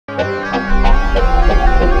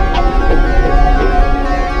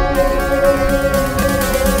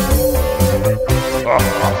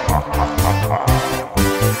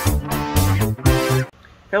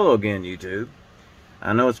Hello again, YouTube.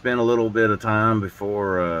 I know it's been a little bit of time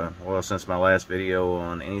before, well, since my last video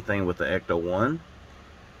on anything with the Ecto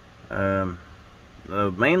 1.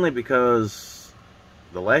 Mainly because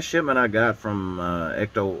the last shipment I got from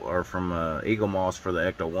Eaglemoss for the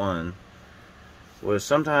Ecto 1 was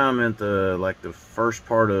sometime in the first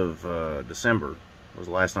part of December. Was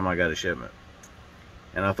the last time I got a shipment.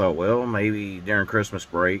 And I thought, well, maybe during Christmas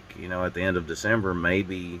break, at the end of December,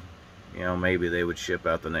 maybe they would ship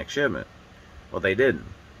out the next shipment. Well, they didn't.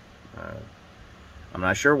 I'm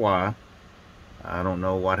not sure why. I don't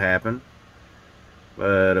know what happened.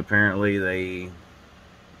 But apparently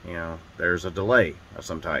there's a delay of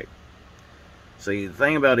some type. See, the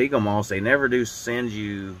thing about Eaglemoss, they never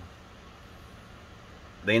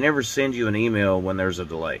send you an email when there's a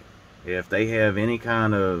delay. If they have any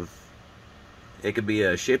kind of, it could be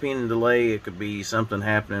a shipping delay, it could be something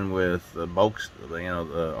happening with the boats,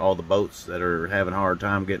 all the boats that are having a hard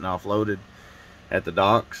time getting offloaded at the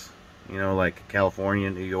docks, like California,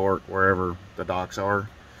 New York, wherever the docks are.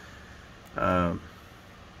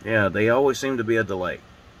 Yeah, they always seem to be a delay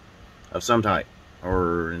of some type,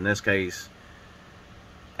 or in this case,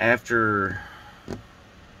 after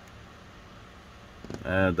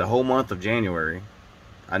the whole month of January,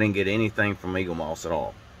 I didn't get anything from Eaglemoss at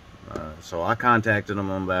all. So I contacted them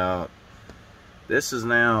about, this is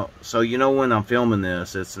now, so when I'm filming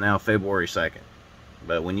this, it's now February 2nd.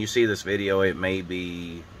 But when you see this video, it may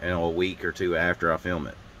be, a week or two after I film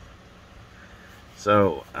it.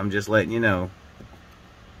 So I'm just letting you know.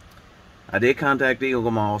 I did contact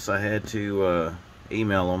Eaglemoss. I had to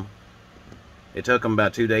email them. It took them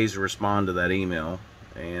about 2 days to respond to that email.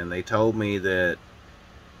 And they told me that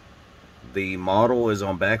the model is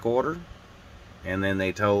on back order. And then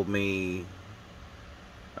they told me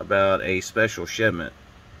about a special shipment,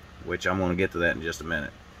 which I'm going to get to that in just a minute.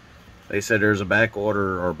 They said there's a back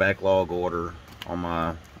order or backlog order on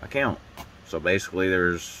my account. So basically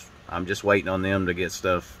I'm just waiting on them to get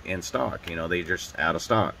stuff in stock. They're just out of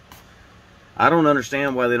stock. I don't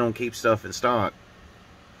understand why they don't keep stuff in stock.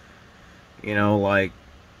 Like,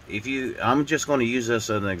 I'm just going to use this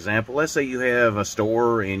as an example. Let's say you have a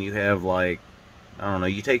store and you have, like, I don't know,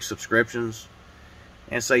 you take subscriptions.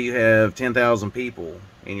 And say you have 10,000 people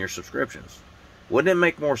in your subscriptions. Wouldn't it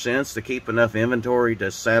make more sense to keep enough inventory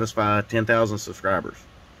to satisfy 10,000 subscribers?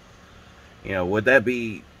 Would that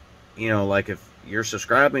be, like if you're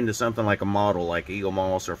subscribing to something like a model like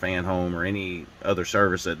Eaglemoss or Fan Home or any other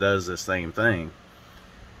service that does this same thing,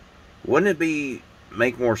 wouldn't it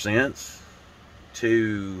make more sense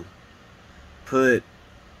to put,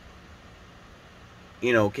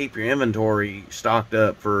 keep your inventory stocked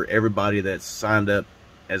up for everybody that's signed up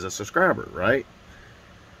as a subscriber, right?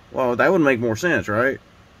 Well, that would make more sense, right?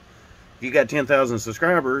 If you got 10,000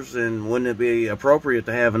 subscribers, then wouldn't it be appropriate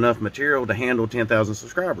to have enough material to handle 10,000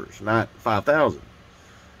 subscribers, not 5,000?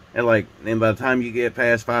 And then by the time you get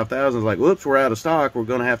past 5,000, it's like, whoops, we're out of stock. We're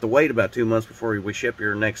going to have to wait about 2 months before we ship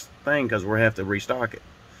your next thing because we'll have to restock it.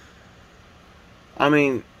 I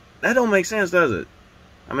mean, that don't make sense, does it?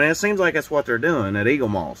 I mean, it seems like that's what they're doing at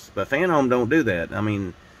Eaglemoss, but Fan Home don't do that. I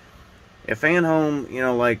mean, if Fan Home,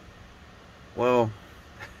 well,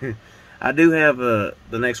 I do have the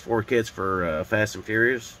next 4 kits for Fast and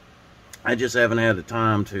Furious. I just haven't had the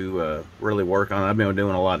time to really work on it. I've been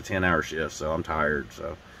doing a lot of 10-hour shifts, so I'm tired.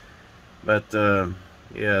 So, but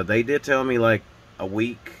yeah, they did tell me like a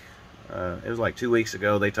week. It was like 2 weeks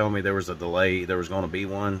ago. They told me there was a delay. There was going to be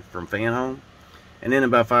one from Fan Home. And then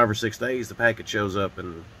about 5 or 6 days, the package shows up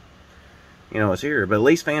and, it's here. But at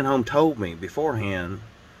least Fan Home told me beforehand,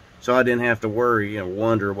 so I didn't have to worry,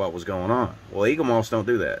 wonder what was going on. Well, Eaglemoss don't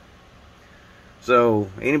do that.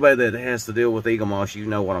 So anybody that has to deal with Eaglemoss, you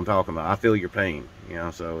know what I'm talking about. I feel your pain,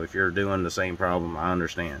 so if you're doing the same problem, I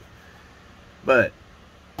understand. But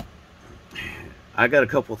I got a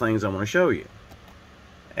couple things I want to show you.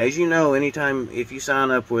 As you know, anytime if you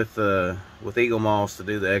sign up with Eaglemoss to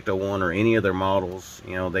do the Ecto 1 or any of their models,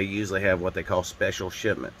 they usually have what they call special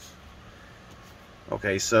shipments.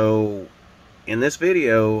 Okay, so in this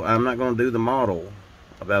video, I'm not going to do the model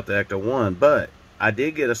about the Ecto 1, but I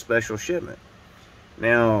did get a special shipment.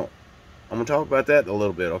 Now, I'm going to talk about that a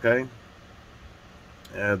little bit, okay?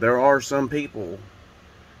 There are some people,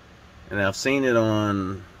 and I've seen it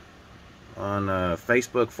on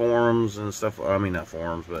Facebook forums and stuff. I mean, not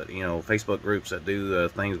forums, but Facebook groups that do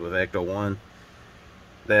things with Ecto 1.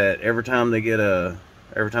 That every time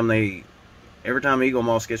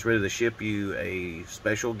Eaglemoss gets ready to ship you a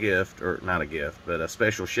special gift, or not a gift, but a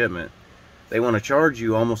special shipment, they want to charge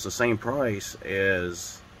you almost the same price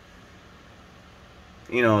as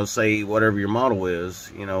you know, say whatever your model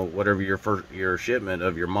is, you know, whatever your shipment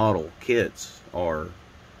of your model kits are,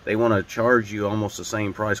 they want to charge you almost the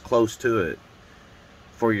same price, close to it,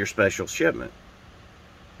 for your special shipment.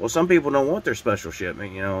 Well, some people don't want their special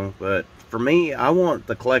shipment, you know, but for me, I want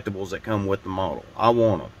the collectibles that come with the model. I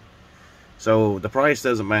want them. So the price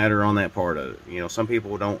doesn't matter on that part of it. You know, some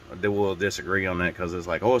people they will disagree on that because it's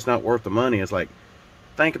like, oh, it's not worth the money. It's like,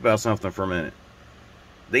 think about something for a minute.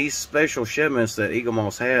 These special shipments that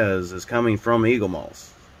Eaglemoss has is coming from Eaglemoss.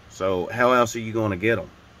 So how else are you going to get them?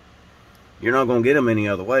 You're not going to get them any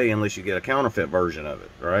other way unless you get a counterfeit version of it,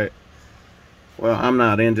 right? Well, I'm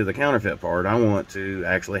not into the counterfeit part. I want to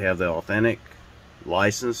actually have the authentic,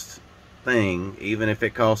 licensed thing, even if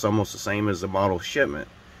it costs almost the same as the model shipment.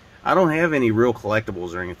 I don't have any real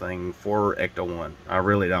collectibles or anything for Ecto-1. I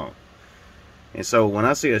really don't. And so when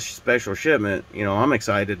I see a special shipment, you know, I'm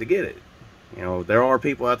excited to get it. You know, there are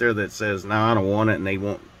people out there that says, no, I don't want it,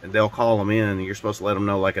 and they'll call them in, and you're supposed to let them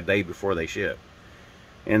know like a day before they ship.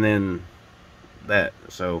 And then that.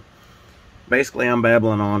 So basically I'm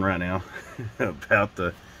babbling on right now about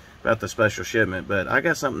the special shipment, but I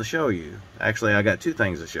got something to show you. Actually, I got two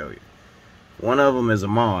things to show you. One of them is a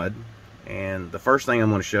mod, and the first thing I'm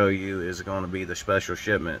going to show you is going to be the special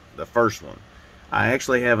shipment, the first one. I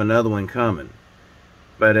actually have another one coming,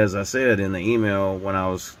 but as I said in the email, when I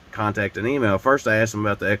was contacting email, first I asked them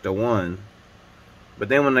about the Ecto-1, but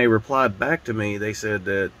then when they replied back to me, they said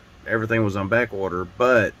that everything was on back order,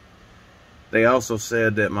 but they also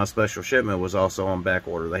said that my special shipment was also on back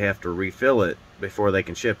order. They have to refill it before they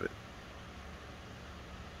can ship it.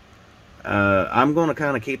 I'm going to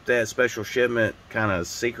kind of keep that special shipment kind of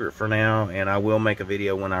secret for now, and I will make a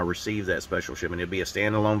video when I receive that special shipment. It'll be a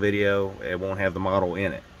standalone video. It won't have the model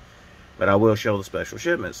in it, but I will show the special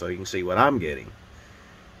shipment so you can see what I'm getting.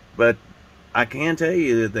 But I can tell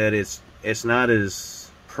you that it's not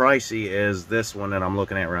as pricey as this one that I'm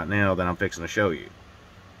looking at right now that I'm fixing to show you.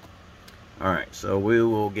 Alright, so we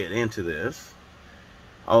will get into this.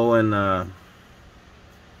 Oh, and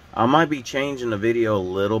I might be changing the video a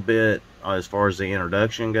little bit as far as the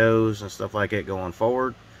introduction goes and stuff like that going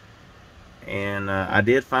forward. And I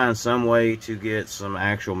did find some way to get some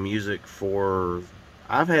actual music for...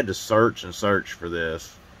 I've had to search and search for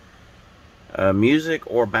this. Music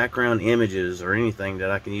or background images or anything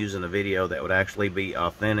that I can use in the video that would actually be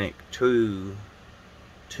authentic to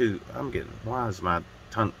why is my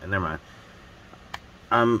tongue, never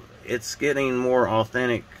mind. It's getting more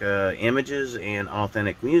authentic images and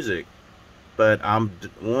authentic music, but I'm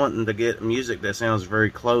wanting to get music that sounds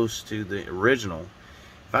very close to the original.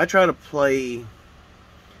 If I try to play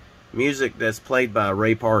music that's played by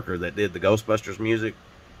Ray Parker that did the Ghostbusters music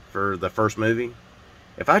for the first movie,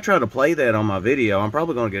 if I try to play that on my video, I'm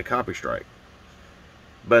probably going to get a copy strike.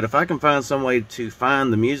 But if I can find some way to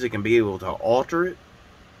find the music and be able to alter it,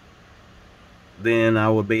 then I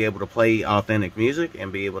would be able to play authentic music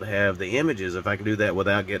and be able to have the images. If I can do that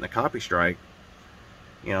without getting a copy strike,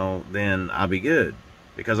 you know, then I'll be good.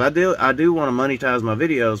 Because I do want to monetize my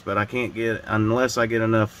videos, but I can't get, unless I get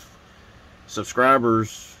enough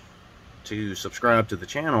subscribers to subscribe to the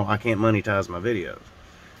channel, I can't monetize my videos.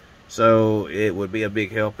 So it would be a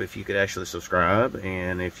big help if you could actually subscribe,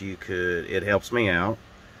 and if you could, it helps me out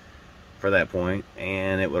for that point,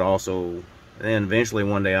 and it would also, then eventually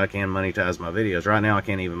one day I can monetize my videos. Right now I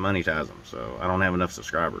can't even monetize them, so I don't have enough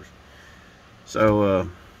subscribers. So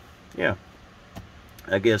yeah,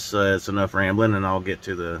 I guess it's enough rambling, and I'll get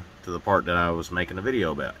to the part that I was making a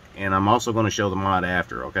video about. And I'm also going to show the mod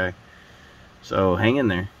after, okay? So hang in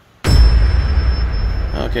there.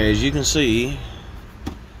 Okay, as you can see,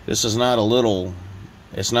 this is not a little,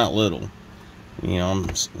 it's not little, you know,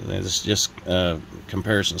 it's just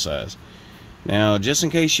comparison size. Now, just in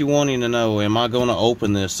case you're wanting to know, am I going to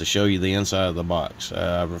open this to show you the inside of the box?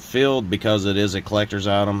 I've filled, because it is a collector's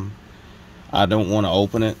item, I don't want to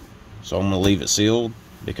open it, so I'm going to leave it sealed,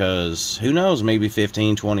 because who knows, maybe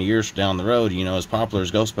 15, 20 years down the road, you know, as popular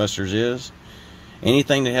as Ghostbusters is,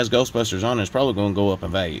 anything that has Ghostbusters on it is probably going to go up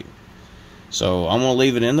in value. So I'm going to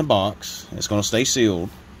leave it in the box. It's going to stay sealed.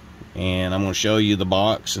 And I'm going to show you the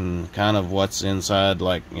box and kind of what's inside,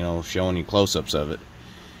 like, you know, showing you close-ups of it.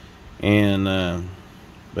 And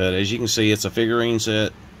but as you can see, it's a figurine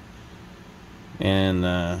set, and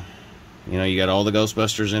you know, you got all the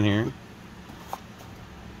Ghostbusters in here.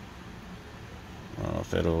 I don't know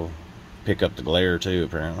if it'll pick up the glare too,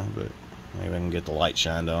 apparently, but maybe I can get the light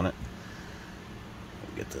shined on it.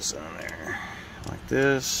 Get this on there like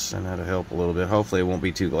this, and that'll help a little bit. Hopefully it won't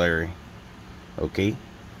be too glary. Okay.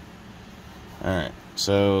 Alright,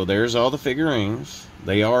 so there's all the figurines.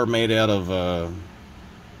 They are made out of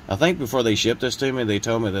I think before they shipped this to me, they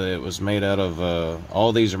told me that it was made out of,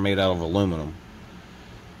 all these are made out of aluminum.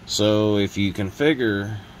 So if you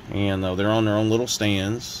configure, and they're on their own little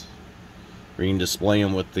stands, where you can display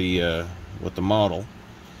them with the model,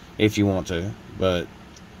 if you want to. But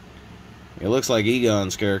it looks like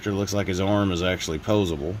Egon's character looks like his arm is actually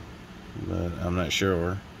posable, but I'm not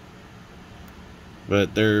sure.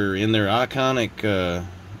 But they're in their iconic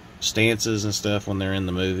stances and stuff when they're in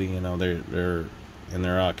the movie. You know, they're in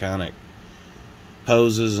their iconic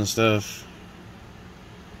poses and stuff.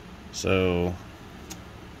 So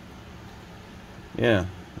yeah,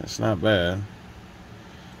 that's not bad.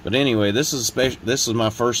 But anyway, this is my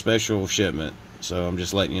first special shipment, so I'm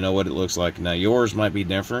just letting you know what it looks like. Now yours might be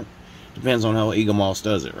different. Depends on how Eaglemoss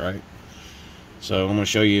does it, right? So I'm going to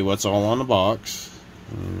show you what's all on the box.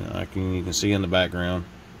 And you can see in the background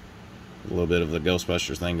a little bit of the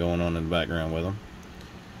Ghostbusters thing going on in the background with them.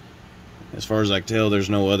 As far as I can tell, there's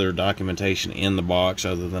no other documentation in the box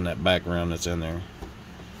other than that background that's in there.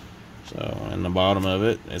 So in the bottom of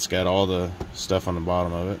it, it's got all the stuff on the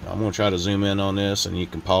bottom of it. I'm going to try to zoom in on this, and you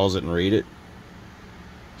can pause it and read it.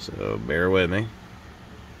 So bear with me.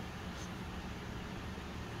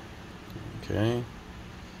 Okay.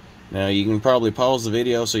 Now you can probably pause the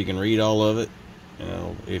video so you can read all of it. You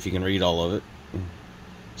know, if you can read all of it.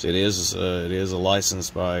 So it is a license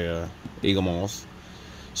by Eaglemoss.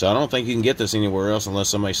 So I don't think you can get this anywhere else unless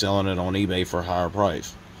somebody's selling it on eBay for a higher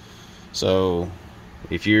price. So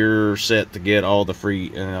if you're set to get all the free,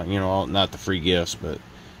 you know, not the free gifts, but,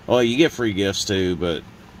 well, you get free gifts too, but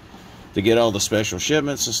to get all the special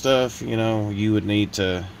shipments and stuff, you know, you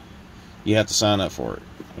have to sign up for it,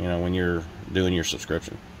 you know, when you're doing your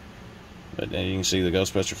subscription. But then you can see the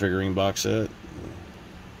Ghostbuster figurine box set,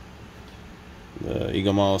 the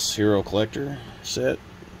Eaglemoss Hero Collector set,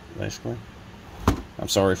 basically. I'm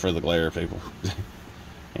sorry for the glare, people.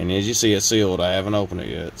 And as you see, it's sealed. I haven't opened it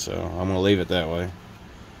yet, so I'm going to leave it that way.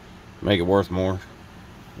 Make it worth more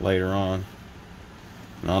later on.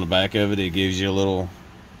 And on the back of it, it gives you a little...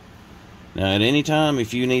 Now, at any time,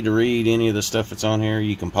 if you need to read any of the stuff that's on here,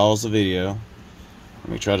 you can pause the video. Let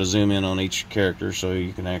me try to zoom in on each character so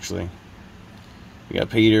you can actually... You got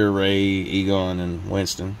Peter, Ray, Egon, and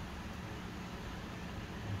Winston.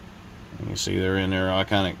 You can see they're in their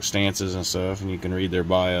iconic stances and stuff, and you can read their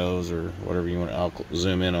bios or whatever you want. I'll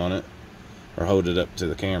zoom in on it or hold it up to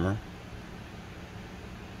the camera.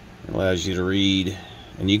 It allows you to read,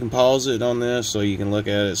 and you can pause it on this so you can look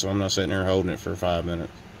at it, so I'm not sitting there holding it for 5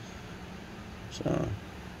 minutes. So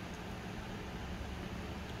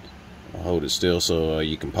I'll hold it still so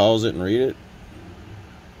you can pause it and read it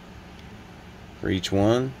for each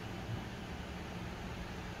one,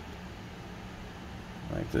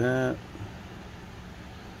 like that.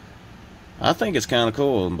 I think it's kind of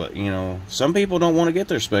cool, but you know, some people don't want to get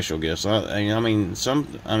their special gifts. I mean,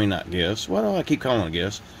 not gifts. Why do I keep calling it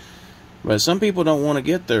gifts? But some people don't want to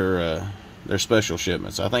get their special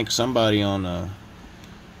shipments. I think somebody on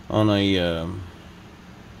what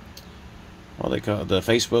they call it, the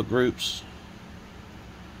Facebook groups.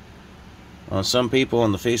 Some people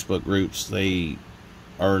on the Facebook groups, they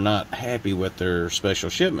are not happy with their special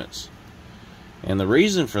shipments, and the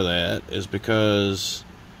reason for that is because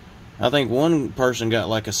I think one person got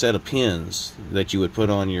like a set of pins that you would put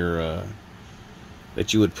on your a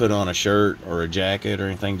shirt or a jacket or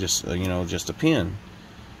anything, just you know, just a pin.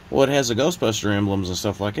 Well, it has the Ghostbuster emblems and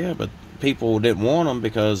stuff like that, but people didn't want them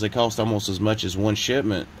because they cost almost as much as one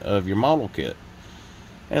shipment of your model kit.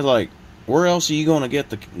 And like, where else are you going to get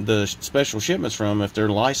the special shipments from if they're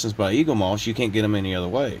licensed by Eaglemoss? You can't get them any other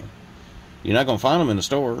way. You're not going to find them in the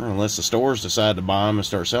store unless the stores decide to buy them and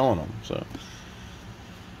start selling them. So,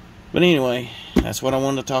 but anyway, that's what I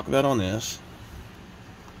wanted to talk about on this.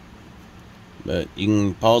 But you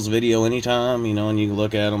can pause the video anytime, you know, and you can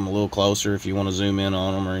look at them a little closer if you want to zoom in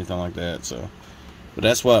on them or anything like that. So, but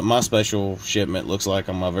that's what my special shipment looks like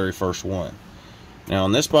on my very first one. Now,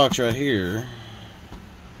 in this box right here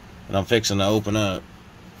that I'm fixing to open up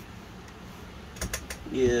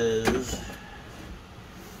is,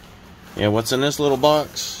 yeah, what's in this little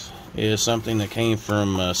box is something that came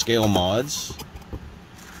from Scale Mods.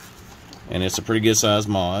 And it's a pretty good size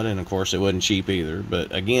mod, and of course it wasn't cheap either.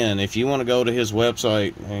 But again, if you want to go to his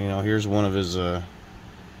website, you know, here's one of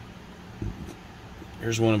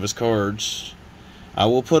his cards. I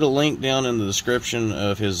will put a link down in the description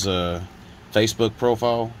of his Facebook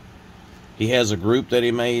profile. He has a group that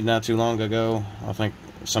he made not too long ago. I think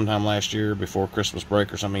sometime last year before Christmas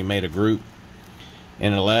break or something, he made a group,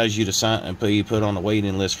 and it allows you to sign and put on a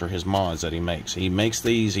waiting list for his mods that he makes. He makes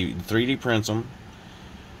these, he 3D prints them.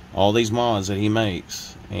 all these mods that he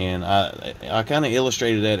makes. And I kind of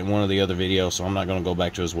illustrated that in one of the other videos, so I'm not going to go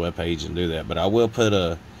back to his webpage and do that. But I will put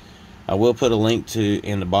a link to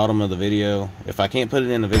in the bottom of the video. If I can't put it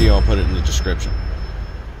in the video, I'll put it in the description.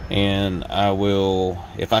 And I will,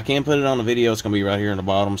 if I can put it on the video, it's going to be right here in the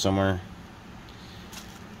bottom somewhere.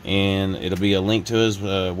 And it'll be a link to his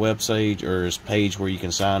website or his page where you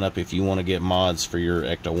can sign up if you want to get mods for your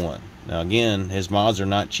Ecto 1. Now again, his mods are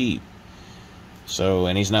not cheap. So,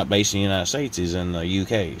 and he's not based in the United States, he's in the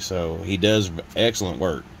UK. So he does excellent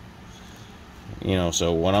work. You know,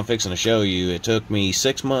 so what I'm fixing to show you, it took me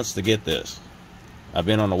 6 months to get this. I've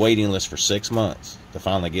been on the waiting list for 6 months to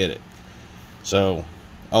finally get it. So,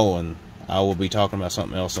 oh, and I will be talking about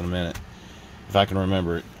something else in a minute, if I can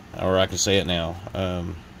remember it, or I can say it now.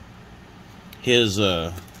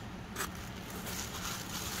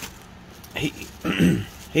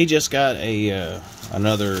 He just got a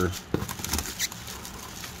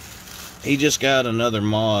another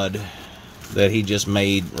mod that he just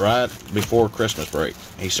made right before Christmas break.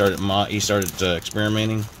 He started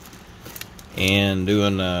experimenting and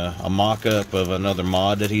doing a mock-up of another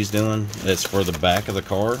mod that he's doing. That's for the back of the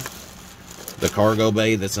car, the cargo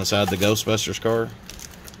bay that's inside the Ghostbusters car.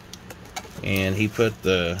 And he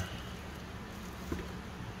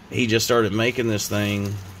just started making this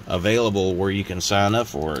thing available where you can sign up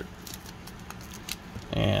for it.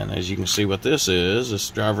 And as you can see, what this is, this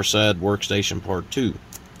driver side workstation part 2.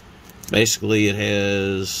 Basically, it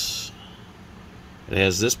has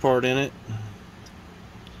this part in it.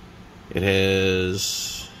 It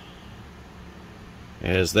has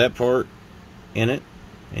that part in it,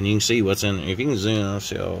 and you can see what's in it. If you can zoom, I'll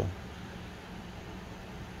show.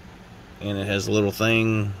 And it has a little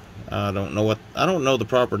thing. I don't know the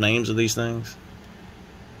proper names of these things.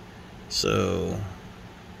 So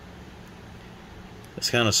it's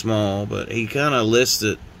kind of small, but he kind of lists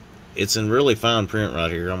it. It's in really fine print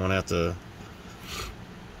right here. I'll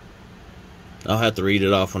have to read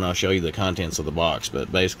it off when I'll show you the contents of the box. But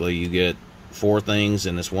basically, you get 4 things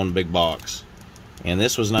in this one big box. And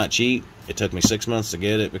this was not cheap. It took me 6 months to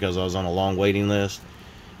get it because I was on a long waiting list.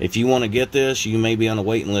 If you want to get this, you may be on a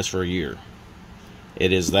waiting list for a year.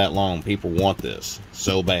 It is that long. People want this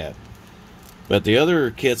so bad. But the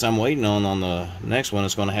other kits I'm waiting on the next one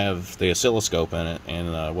is going to have the oscilloscope in it,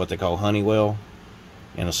 and what they call Honeywell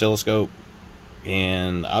and oscilloscope.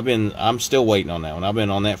 And I'm still waiting on that one. I've been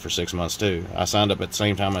on that for 6 months too. I signed up at the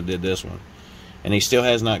same time I did this one, and he still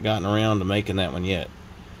has not gotten around to making that one yet.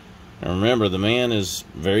 And remember, the man is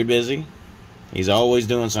very busy. He's always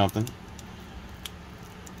doing something,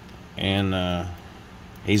 and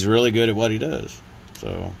he's really good at what he does.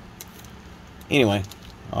 So anyway,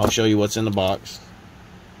 I'll show you what's in the box.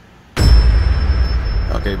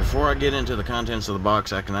 Okay, before I get into the contents of the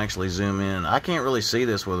box, I can actually zoom in. I can't really see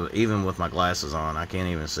this even with my glasses on. I can't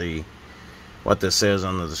even see what this says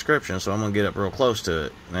on the description, so I'm going to get up real close to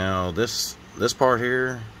it. Now, this part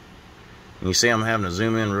here, you see I'm having to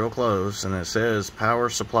zoom in real close, and it says power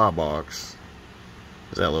supply box.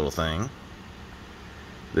 Is that little thing.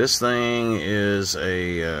 This thing is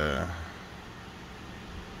a,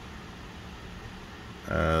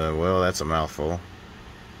 well, that's a mouthful.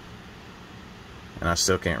 And I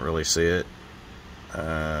still can't really see it.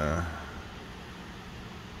 I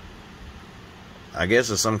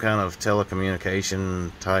guess it's some kind of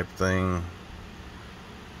telecommunication type thing.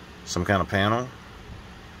 Some kind of panel.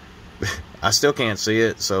 I still can't see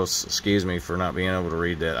it, so excuse me for not being able to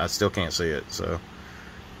read that. I still can't see it, so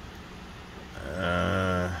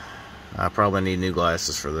I probably need new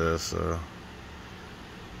glasses for this.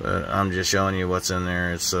 But I'm just showing you what's in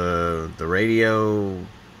there. It's the radio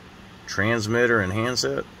transmitter and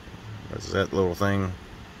handset. That's that little thing.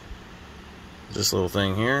 This little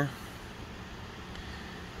thing here.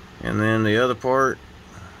 And then the other part,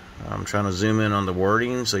 I'm trying to zoom in on the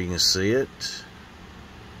wording so you can see it.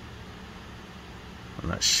 I'm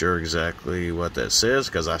not sure exactly what that says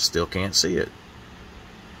because I still can't see it.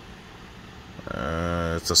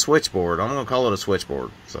 It's a switchboard. I'm going to call it a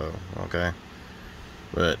switchboard. So, okay.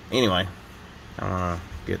 But anyway, I want to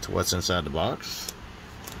get to what's inside the box.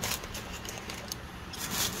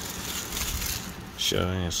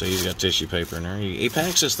 Show you. So he's got tissue paper in there. He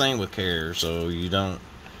packs this thing with care, so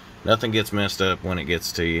nothing gets messed up when it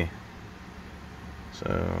gets to you.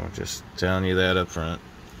 So just telling you that up front.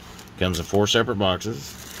 Comes in 4 separate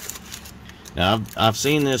boxes. Now I've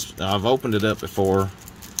seen this. I've opened it up before.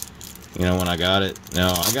 You know, when I got it.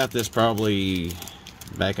 Now I got this probably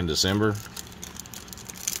back in December.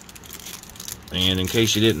 And in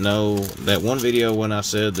case you didn't know, that one video when I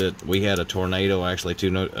said that we had a tornado, actually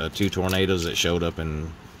two tornadoes that showed up in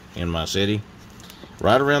my city.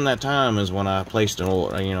 right around that time is when I placed an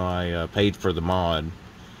order. You know, I paid for the mod.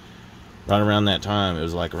 Right around that time, it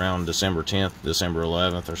was like around December 10th, December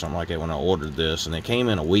 11th, or something like that when I ordered this, and it came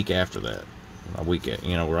in a week after that, a week,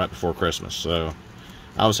 you know, right before Christmas. So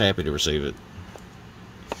I was happy to receive it.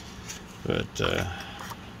 But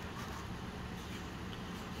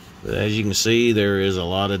as you can see, there is a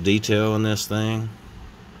lot of detail in this thing.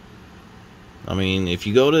 I mean, if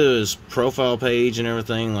you go to his profile page and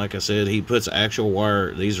everything, like I said, he puts actual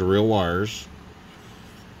wire. These are real wires.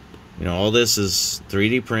 You know, all this is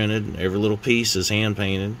 3D printed. Every little piece is hand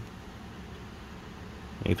painted.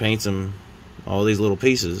 He paints them, all these little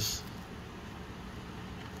pieces.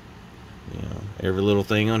 You know, every little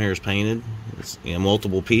thing on here is painted. It's, you know,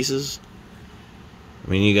 multiple pieces. I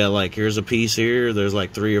mean, you got like, here's a piece here. There's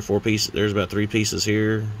like 3 or 4 pieces. There's about 3 pieces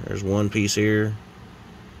here. There's 1 piece here.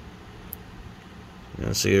 You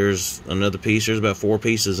know, see, there's another piece. There's about 4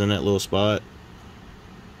 pieces in that little spot.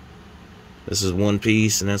 This is 1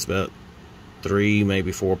 piece, and that's about 3,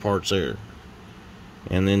 maybe 4 parts there.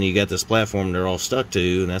 And then you got this platform they're all stuck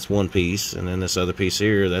to, and that's 1 piece. And then this other piece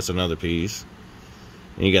here, that's another piece.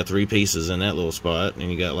 And you got 3 pieces in that little spot,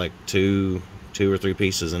 and you got like 2 or 3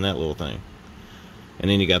 pieces in that little thing. And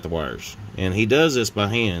then you got the wires. And he does this by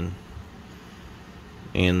hand.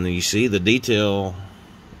 And you see the detail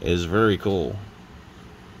is very cool.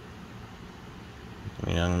 I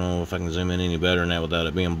mean, I don't know if I can zoom in any better than that without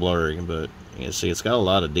it being blurry, but you see, it's got a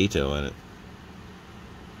lot of detail in it.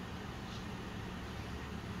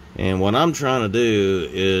 And what I'm trying to do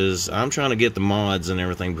is, I'm trying to get the mods and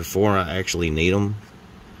everything before I actually need them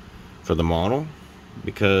for the model.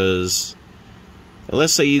 Because,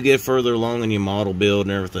 let's say you get further along in your model build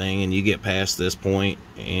and everything, and you get past this point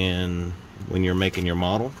and when you're making your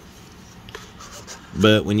model.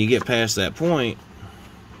 But when you get past that point,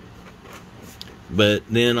 but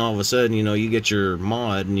then all of a sudden, you know, you get your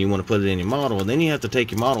mod and you want to put it in your model, and then you have to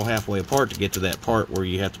take your model halfway apart to get to that part where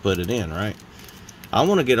you have to put it in, right? I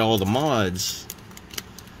want to get all the mods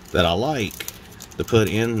that I like to put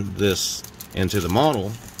in this, into the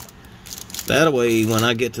model. That way, when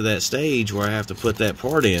I get to that stage where I have to put that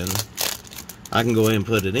part in, I can go ahead and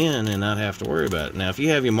put it in and not have to worry about it. Now, if you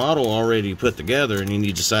have your model already put together and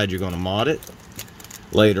you decide you're going to mod it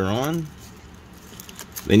later on,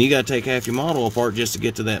 then you got to take half your model apart just to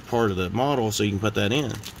get to that part of the model so you can put that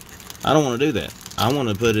in. I don't want to do that. I want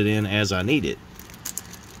to put it in as I need it.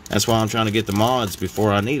 That's why I'm trying to get the mods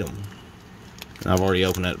before I need them. And I've already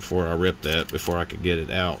opened that before I ripped that, before I could get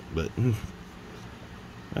it out. But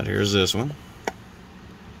here's this one.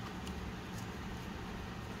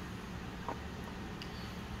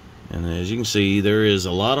 And as you can see, there is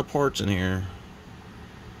a lot of parts in here.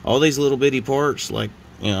 All these little bitty parts, like,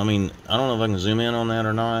 you know, I mean, I don't know if I can zoom in on that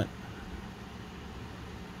or not.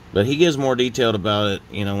 But he gives more detailed about it,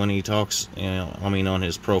 you know, when he talks, you know, I mean, on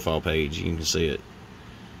his profile page, you can see it.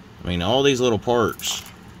 I mean, all these little parts,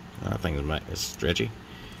 I think it's stretchy.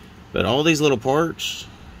 But all these little parts,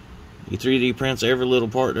 he 3D prints every little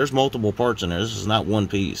part. There's multiple parts in there. This is not 1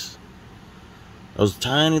 piece. Those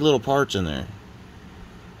tiny little parts in there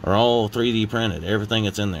are all 3D printed. Everything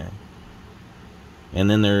that's in there. And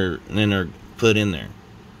then they're put in there.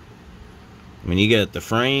 I mean, you got the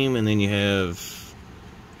frame, and then you have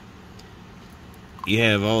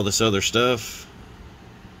all this other stuff.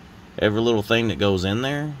 Every little thing that goes in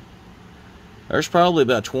there. There's probably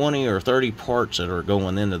about 20 or 30 parts that are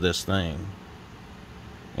going into this thing.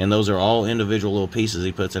 And those are all individual little pieces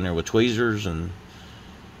he puts in there with tweezers and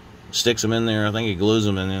sticks them in there. I think he glues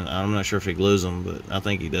them, and then I'm not sure if he glues them, but I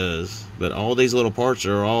think he does. But all these little parts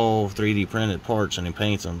are all 3D printed parts, and he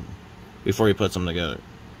paints them before he puts them together.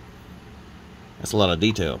 That's a lot of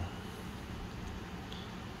detail.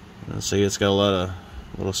 Let's see, it's got a lot of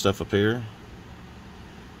little stuff up here.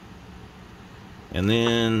 And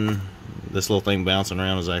then this little thing bouncing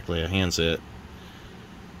around is actually a handset.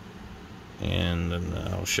 And then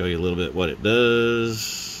I'll show you a little bit what it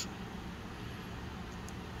does.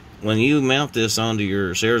 When you mount this onto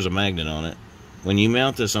your, so there's a magnet on it. When you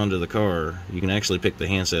mount this onto the car, you can actually pick the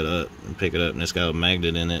handset up and pick it up, and it's got a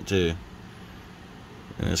magnet in it too.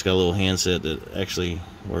 And it's got a little handset that actually,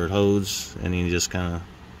 where it holds, and you just kind of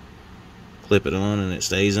clip it on and it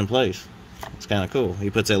stays in place. It's kind of cool. He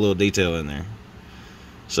puts that little detail in there.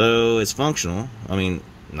 So it's functional. I mean,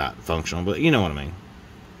 not functional, but you know what I mean.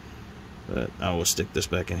 But I will stick this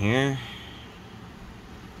back in here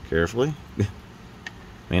carefully.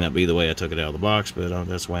 May not be the way I took it out of the box, but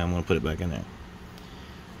that's the way I'm going to put it back in there.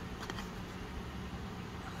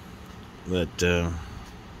 But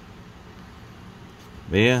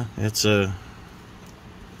yeah, it's I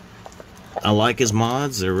like his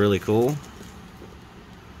mods. They're really cool.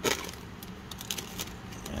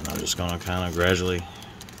 just gonna kind of gradually,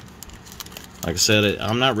 like I said,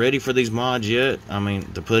 I'm not ready for these mods yet. I mean,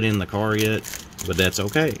 to put in the car yet, but that's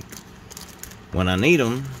okay. When I need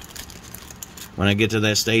them, when I get to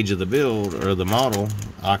that stage of the build or the model,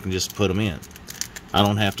 I can just put them in. I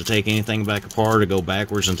don't have to take anything back apart or go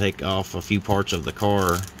backwards and take off a few parts of the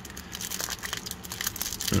car.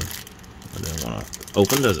 It doesn't want to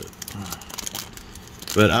open, does it?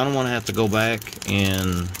 But I don't want to have to go back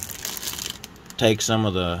and take some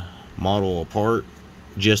of the model apart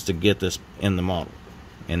just to get this in the model,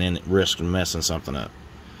 and then risk messing something up.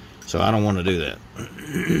 So I don't want to do that.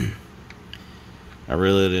 I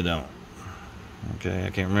really don't. Okay, I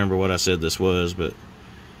can't remember what I said this was, but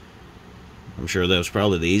I'm sure that was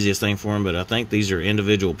probably the easiest thing for him. But I think these are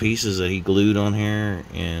individual pieces that he glued on here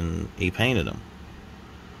and he painted them.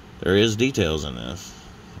 There is details in this.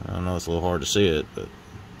 I know it's a little hard to see it, but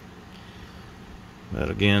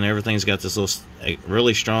again, everything's got this little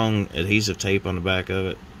really strong adhesive tape on the back of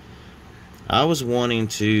it. I was wanting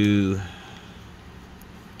to,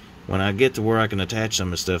 when I get to where I can attach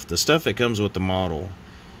some of the stuff that comes with the model,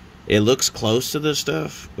 it looks close to this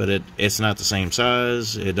stuff, but it's not the same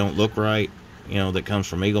size. It don't look right, you know, that comes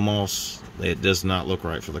from Eaglemoss. It does not look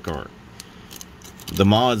right for the car. The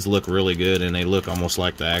mods look really good, and they look almost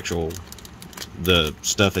like the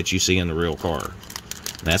stuff that you see in the real car.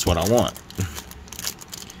 And that's what I want.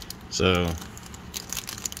 So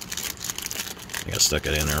I got stuck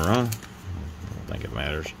it in there wrong. I don't think it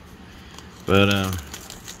matters. But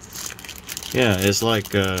yeah, it's like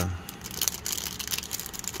the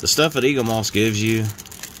stuff that Eaglemoss gives you,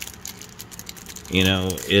 you know,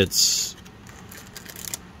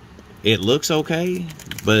 it looks okay,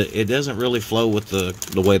 but it doesn't really flow with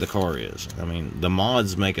the way the car is. I mean, the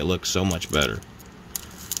mods make it look so much better.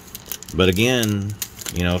 But again,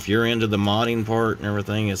 you know, if you're into the modding part and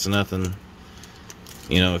everything, it's nothing.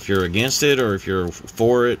 You know, if you're against it or if you're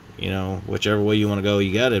for it, you know, whichever way you want to go,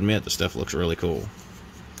 you got to admit the stuff looks really cool.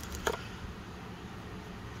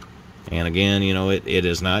 And again, you know, it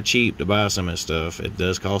is not cheap to buy some of this stuff. It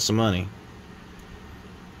does cost some money.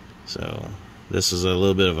 So this is a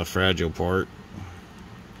little bit of a fragile part.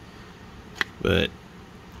 But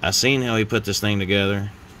I seen how he put this thing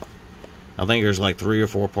together. I think there's like 3 or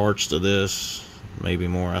 4 parts to this, maybe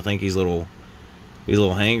more. I think these little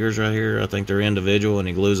hangers right here, I think they're individual, and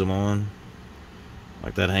he glues them on.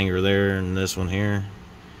 Like that hanger there and this one here.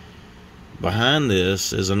 Behind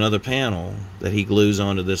this is another panel that he glues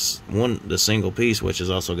onto the single piece, which has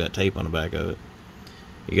also got tape on the back of it.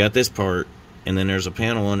 You got this part, and then there's a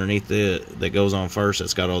panel underneath it that goes on first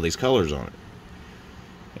that's got all these colors on it.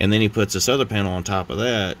 And then he puts this other panel on top of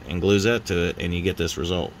that and glues that to it, and you get this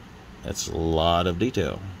result. That's a lot of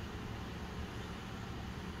detail.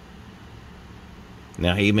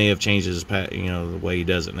 Now, he may have changed his, you know, the way he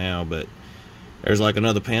does it now, but there's like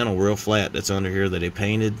another panel real flat that's under here that he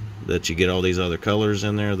painted, that you get all these other colors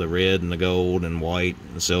in there, the red and the gold and white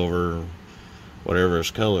and silver, whatever his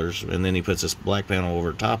colors, and then he puts this black panel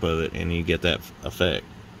over top of it, and you get that effect.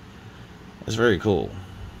 That's very cool.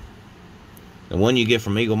 The one you get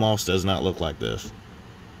from Eaglemoss does not look like this.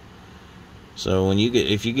 So when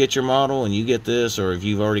if you get your model and you get this, or if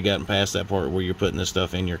you've already gotten past that part where you're putting this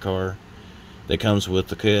stuff in your car that comes with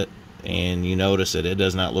the kit, and you notice that it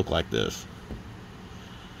does not look like this.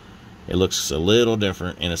 It looks a little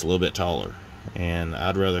different, and it's a little bit taller. And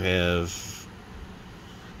I'd rather have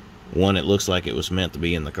one that looks like it was meant to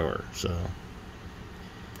be in the car. So,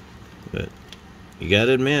 but you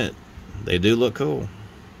gotta admit, they do look cool.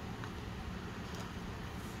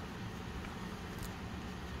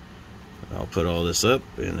 I'll put all this up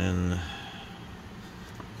and then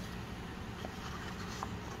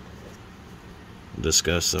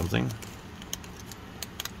discuss something.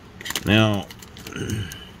 Now,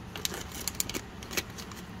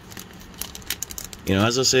 you know,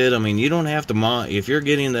 as I said, I mean, you don't have to mod. If you're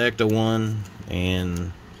getting the Ecto 1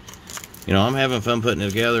 and, you know, I'm having fun putting it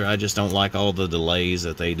together, I just don't like all the delays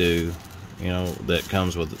that they do, you know, that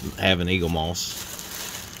comes with having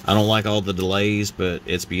Eaglemoss. I don't like all the delays, but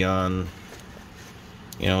it's beyond,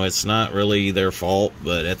 you know, it's not really their fault,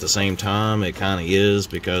 but at the same time, it kind of is,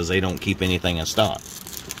 because they don't keep anything in stock.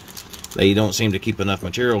 They don't seem to keep enough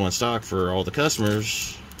material in stock for all the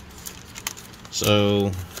customers.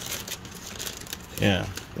 So, yeah,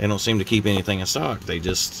 they don't seem to keep anything in stock. They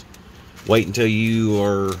just wait until you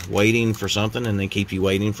are waiting for something, and they keep you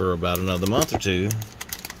waiting for about another month or two.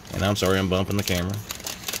 And I'm sorry, I'm bumping the camera.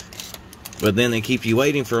 But then they keep you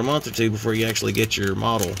waiting for a month or two before you actually get your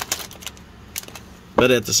model. But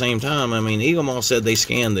at the same time, I mean, Eaglemoss said they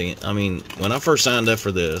scanned the, I mean, when I first signed up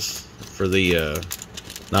for this, for the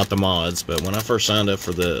not the mods, but when I first signed up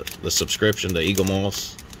for the subscription to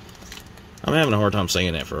Eaglemoss, I'm having a hard time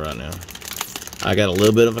saying that for right now. I got a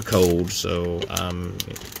little bit of a cold, so I'm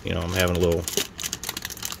having a little,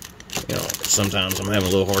 sometimes I'm having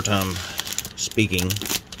a little hard time speaking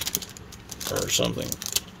or something.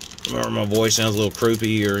 Remember, my voice sounds a little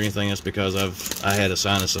croupy or anything. It's because I had a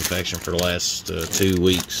sinus infection for the last 2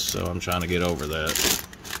 weeks, so I'm trying to get over that.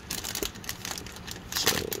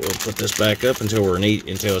 So we'll put this back up until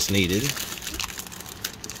it's needed.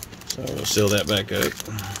 So we'll seal that back up.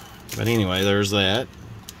 But anyway, there's that.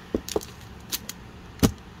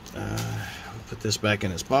 Put this back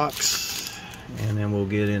in its box, and then we'll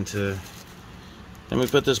get into. Let me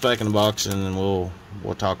put this back in the box, and then we'll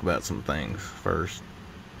talk about some things first.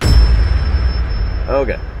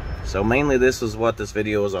 Okay, so mainly this is what this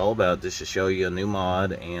video is all about, just to show you a new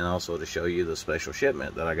mod and also to show you the special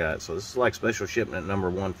shipment that I got. So this is like special shipment number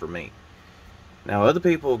 1 for me. Now other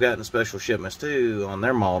people have gotten special shipments too on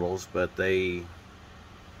their models, but they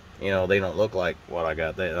they don't look like what I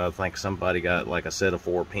got. I think somebody got like a set of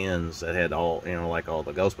 4 pins that had all, like all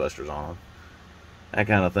the Ghostbusters on them, that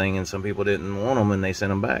kind of thing, and some people didn't want them and they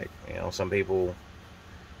sent them back. Some people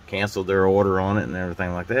canceled their order on it and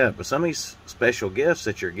everything like that. But some of these special gifts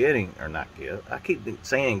that you're getting, or not gifts, I keep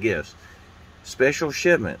saying gifts, special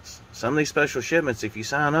shipments. Some of these special shipments, if you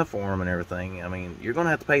sign up for them and everything, I mean, you're going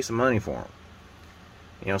to have to pay some money for them.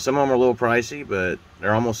 Some of them are a little pricey, but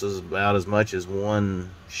they're almost about as much as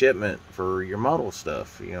one shipment for your model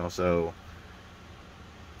stuff. So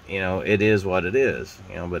it is what it is.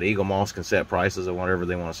 But Eaglemoss can set prices of whatever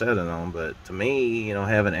they want to set it on. But to me,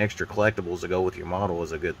 having extra collectibles to go with your model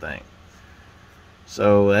is a good thing.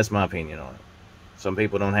 So that's my opinion on it. Some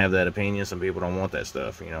people don't have that opinion. Some people don't want that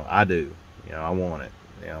stuff. I do. I want it.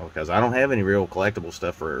 Because I don't have any real collectible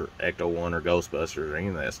stuff for Ecto-1 or Ghostbusters or any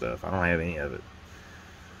of that stuff. I don't have any of it.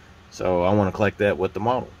 So I want to collect that with the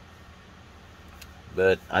model.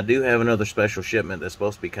 But I do have another special shipment that's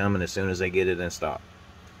supposed to be coming as soon as they get it in stock.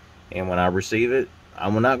 And when I receive it,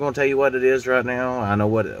 I'm not going to tell you what it is right now. I know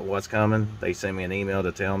what's coming. They sent me an email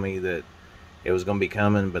to tell me that it was going to be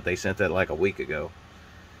coming, but they sent that like a week ago.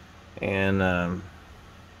 And,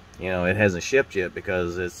 it hasn't shipped yet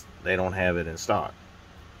because they don't have it in stock.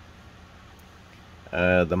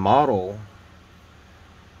 The model,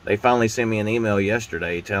 they finally sent me an email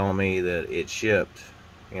yesterday telling me that it shipped,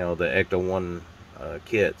 the Ecto-1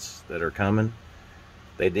 kits that are coming.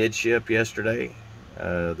 They did ship yesterday.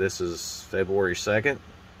 This is February 2nd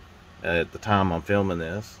at the time I'm filming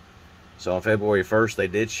this. So on February 1st they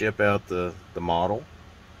did ship out the model,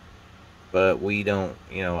 but we don't,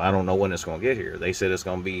 I don't know when it's going to get here. They said it's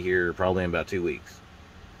going to be here probably in about 2 weeks.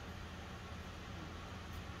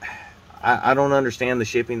 I don't understand the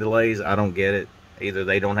shipping delays. I don't get it. Either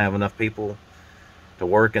they don't have enough people to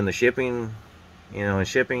work in the shipping, in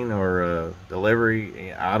shipping or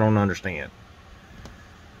delivery. I don't understand.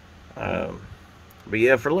 But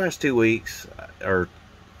yeah, for the last 2 weeks, or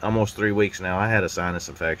almost 3 weeks now, I had a sinus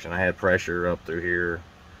infection. I had pressure up through here.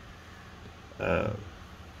 I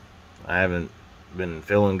haven't been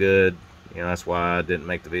feeling good. That's why I didn't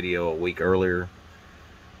make the video a week earlier.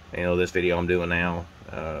 This video I'm doing now.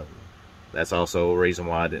 That's also a reason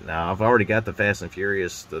why I didn't. Now, I've already got the Fast and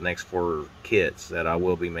Furious, the next 4 kits that I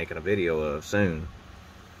will be making a video of soon.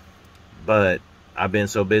 But I've been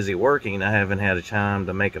so busy working, I haven't had a time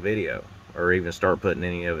to make a video or even start putting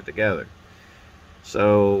any of it together.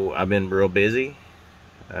 So I've been real busy.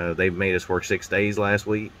 They've made us work 6 days last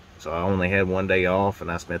week, so I only had 1 day off, and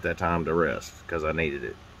I spent that time to rest because I needed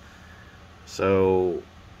it. So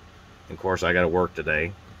of course I got to work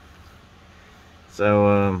today.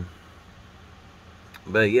 So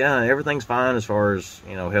but yeah, everything's fine as far as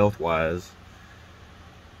health wise.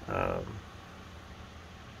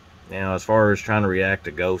 As far as trying to react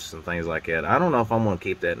to ghosts and things like that, I don't know if I'm going to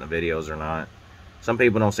keep that in the videos or not. Some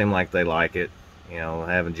people don't seem like they like it,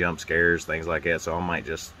 having jump scares, things like that, so I might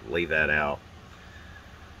just leave that out.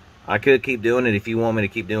 I could keep doing it if you want me to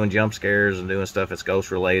keep doing jump scares and doing stuff that's ghost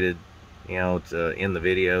related, in the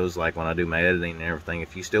videos, like when I do my editing and everything.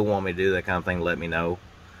 If you still want me to do that kind of thing, let me know.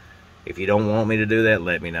 If you don't want me to do that,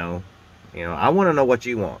 let me know. I want to know what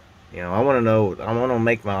you want. I want to know, I want to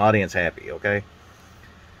make my audience happy, okay?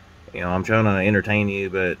 I'm trying to entertain you,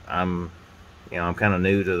 but I'm kind of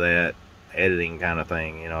new to that editing kind of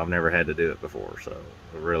thing. I've never had to do it before, so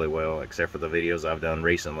really well, except for the videos I've done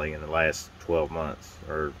recently in the last 12 months,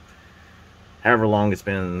 or however long it's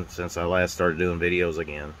been since I last started doing videos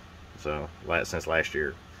again. So, since last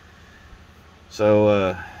year.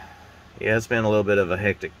 So, yeah, it's been a little bit of a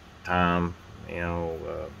hectic time.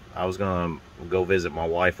 I was going to go visit my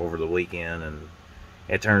wife over the weekend, and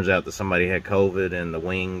it turns out that somebody had COVID in the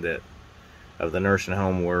wing of the nursing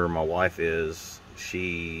home where my wife is.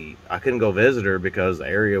 I couldn't go visit her because the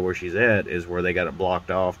area where she's at is where they got it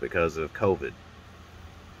blocked off because of COVID.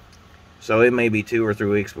 So it may be 2 or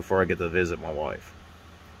 3 weeks before I get to visit my wife.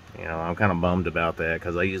 You know, I'm kind of bummed about that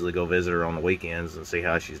because I usually go visit her on the weekends and see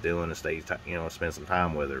how she's doing and spend some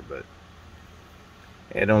time with her. But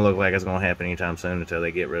it don't look like it's going to happen anytime soon until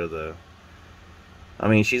they get rid of the... I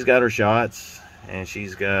mean, she's got her shots and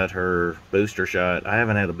she's got her booster shot. I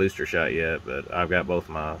haven't had a booster shot yet, but I've got both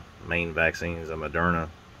my main vaccines, the Moderna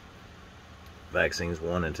vaccines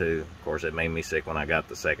 1 and 2. Of course, it made me sick when I got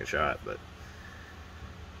the second shot, but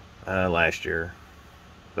last year.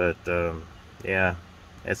 But yeah,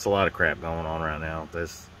 it's a lot of crap going on right now.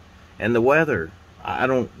 And the weather, I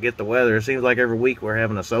don't get the weather. It seems like every week we're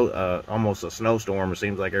having almost a snowstorm. It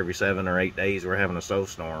seems like every 7 or 8 days we're having a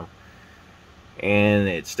snowstorm, and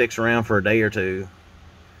it sticks around for a day or two,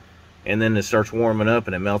 and then it starts warming up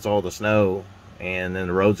and it melts all the snow, and then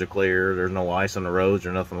the roads are clear. There's no ice on the roads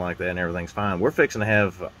or nothing like that, and everything's fine. We're fixing to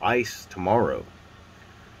have ice tomorrow.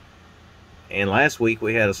 And last week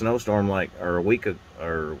we had a snowstorm, a week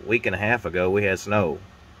and a half ago, we had snow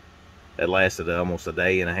that lasted almost a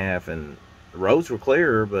day and a half, and the roads were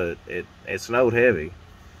clear, but it snowed heavy.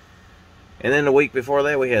 And then the week before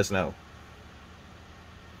that we had snow.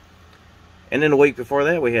 And then the week before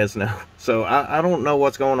that we had snow. So I don't know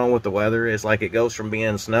what's going on with the weather. It's like it goes from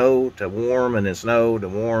being snow to warm, and then snow to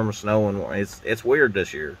warm, snow and warm. It's weird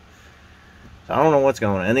this year. So I don't know what's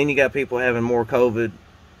going on. And then you got people having more COVID.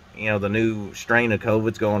 You know, the new strain of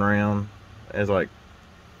COVID's going around. It's like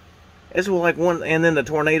one, and then the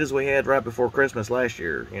tornadoes we had right before Christmas last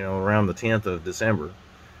year, you know, around the 10th of December.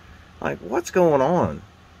 Like, what's going on?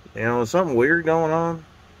 You know, is something weird going on?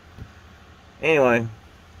 Anyway,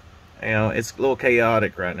 you know, it's a little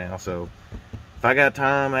chaotic right now, so if I got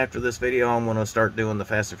time after this video, I'm going to start doing the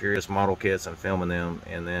Fast and Furious model kits and filming them,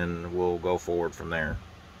 and then we'll go forward from there.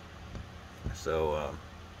 So,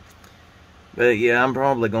 but yeah, I'm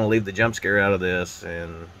probably going to leave the jump scare out of this,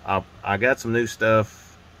 and I got some new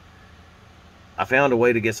stuff. I found a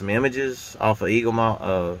way to get some images off of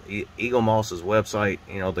Eaglemoss's website,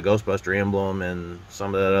 you know, the Ghostbuster emblem and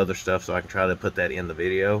some of that other stuff, so I can try to put that in the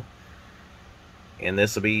video. And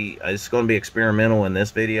it's going to be experimental in this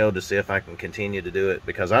video to see if I can continue to do it,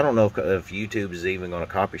 because I don't know if YouTube is even going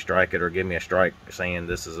to copy strike it or give me a strike saying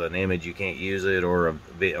this is an image, you can't use it, or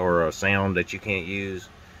a sound that you can't use,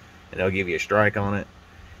 and they'll give you a strike on it.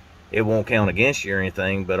 It won't count against you or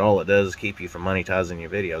anything, but all it does is keep you from monetizing your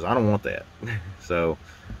videos. I don't want that. So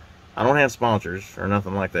I don't have sponsors or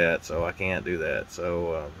nothing like that, so I can't do that.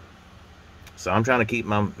 So I'm trying to keep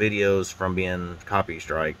my videos from being copy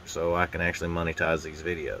strike so I can actually monetize these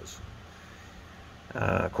videos.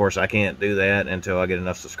 Of course, I can't do that until I get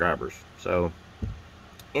enough subscribers. So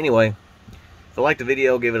anyway, if you like the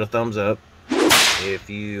video, give it a thumbs up. If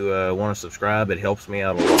you want to subscribe, it helps me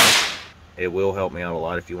out a lot. It will help me out a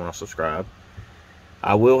lot if you want to subscribe.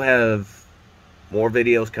 I will have more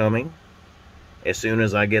videos coming as soon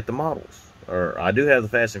as I get the models. Or I do have the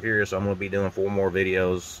Fast and Furious, so I'm going to be doing 4 more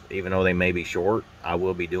videos. Even though they may be short, I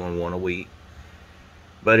will be doing 1 a week.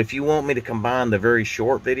 But if you want me to combine the very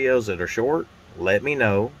short videos that are short, let me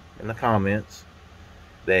know in the comments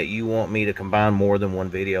that you want me to combine more than 1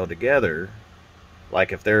 video together.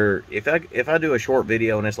 Like if I do a short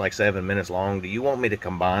video and it's like 7 minutes long, do you want me to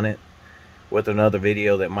combine it with another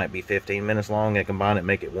video that might be 15 minutes long and combine it,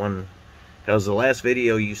 make it one? Because the last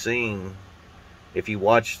video you seen, if you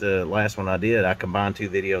watch the last one I did, I combined 2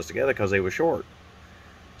 videos together because they were short.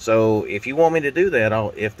 So if you want me to do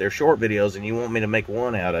that, if they're short videos and you want me to make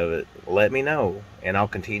one out of it, let me know, and I'll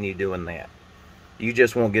continue doing that. You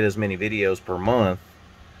just won't get as many videos per month,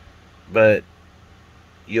 but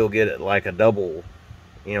you'll get it like a double,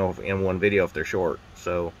 you know, in one video if they're short.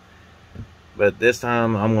 So, but this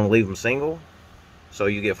time I'm going to leave them single, so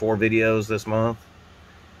you get 4 videos this month,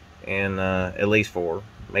 and at least 4,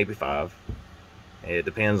 maybe 5. It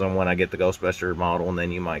depends on when I get the Ghostbuster model, and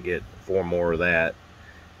then you might get 4 more of that,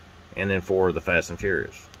 and then 4 of the Fast and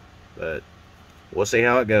Furious. But we'll see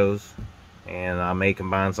how it goes, and I may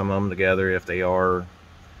combine some of them together. If they are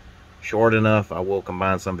short enough, I will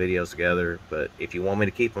combine some videos together. But if you want me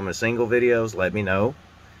to keep them as single videos, let me know.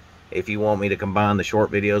 If you want me to combine the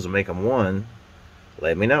short videos and make them one,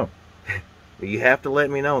 let me know. You have to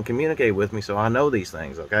let me know and communicate with me so I know these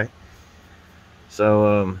things, okay?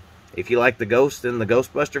 So, if you like the ghost and the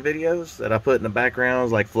Ghostbuster videos that I put in the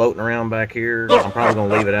backgrounds, like floating around back here, I'm probably going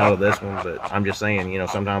to leave it out of this one, but I'm just saying, you know,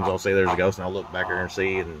 sometimes I'll say there's a ghost and I'll look back here and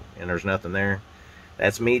see, and there's nothing there.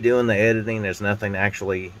 That's me doing the editing. There's nothing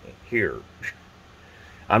actually here.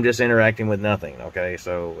 I'm just interacting with nothing, okay?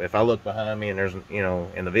 So if I look behind me and there's, you know,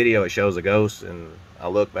 in the video it shows a ghost, and I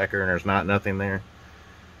look back here and there's nothing there,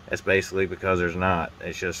 that's basically because there's not.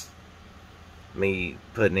 It's just me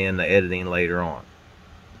putting in the editing later on.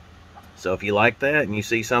 So if you like that and you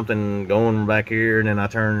see something going back here and then I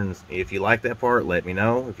turn, if you like that part, let me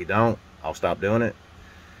know. If you don't, I'll stop doing it.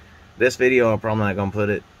 This video, I'm probably not going to put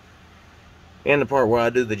it in the part where I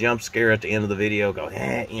do the jump scare at the end of the video. Go,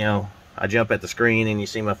 you know, I jump at the screen and you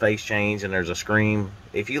see my face change and there's a scream.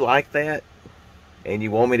 If you like that and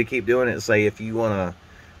you want me to keep doing it, say if you want to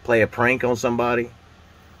play a prank on somebody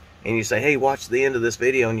and you say, hey, watch the end of this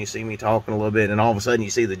video, and you see me talking a little bit and all of a sudden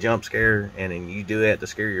you see the jump scare and then you do that to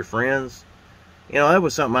scare your friends, you know, that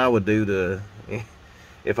was something I would do to,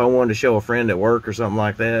 if I wanted to show a friend at work or something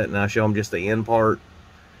like that, and I show them just the end part,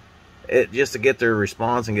 just to get their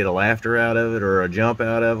response and get a laughter out of it or a jump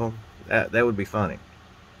out of them, that would be funny.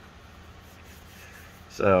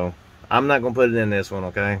 So I'm not going to put it in this one,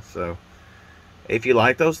 okay? So if you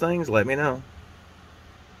like those things, let me know.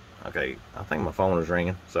 Okay, I think my phone is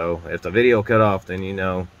ringing. So if the video cut off, then you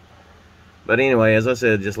know. But anyway, as I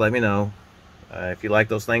said, just let me know. If you like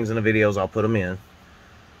those things in the videos, I'll put them in.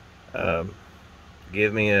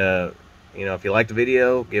 Give me a, you know, if you like the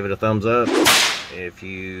video, give it a thumbs up. If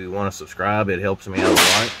you want to subscribe, it helps me out a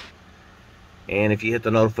lot. And if you hit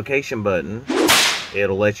the notification button,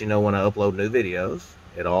 it'll let you know when I upload new videos.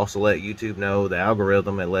 It'll also let YouTube know, the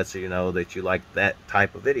algorithm, it lets you know that you like that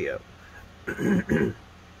type of video.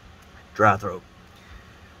 Dry throat.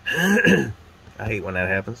 I hate when that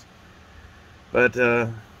happens. But,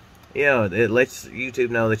 yeah, it lets YouTube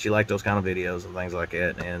know that you like those kind of videos and things like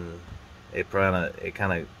that. And it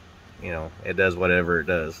kind of, you know, it does whatever it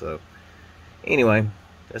does. So, anyway,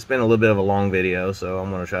 it's been a little bit of a long video. So, I'm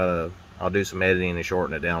going to try to, I'll do some editing and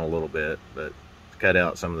shorten it down a little bit. But cut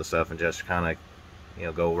out some of the stuff and just kind of, you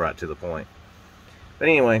know, go right to the point. But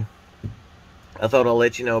anyway, I thought I'll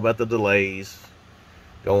let you know about the delays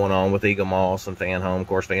going on with Eaglemoss and Fan Home. Of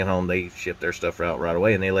course, Fan Home, they ship their stuff out right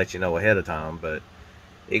away and they let you know ahead of time, but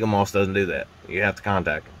Eaglemoss doesn't do that. You have to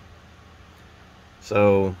contact them.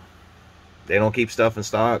 So they don't keep stuff in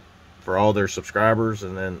stock for all their subscribers,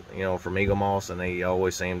 and then, you know, from Eaglemoss, and they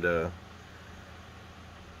always seem to,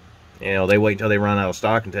 you know, they wait until they run out of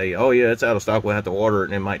stock and tell you, oh yeah, it's out of stock, we'll have to order it,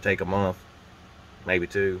 and it might take a month, maybe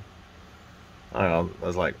 2. I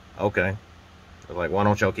was like, okay. I was like, why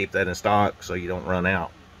don't y'all keep that in stock so you don't run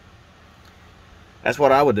out? That's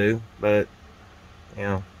what I would do, but, you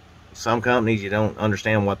know, some companies, you don't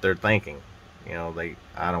understand what they're thinking. You know,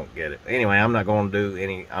 I don't get it. Anyway, I'm not going to do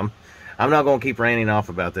any, I'm not going to keep ranting off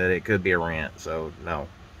about that. It could be a rant, so no.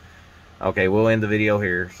 Okay, we'll end the video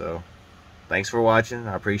here. So thanks for watching.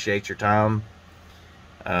 I appreciate your time.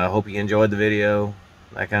 I hope you enjoyed the video,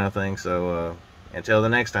 that kind of thing. So until the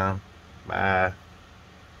next time, bye.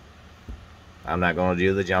 I'm not going to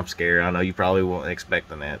do the jump scare. I know you probably weren't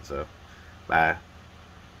expecting that, so bye.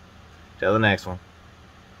 Till the next one.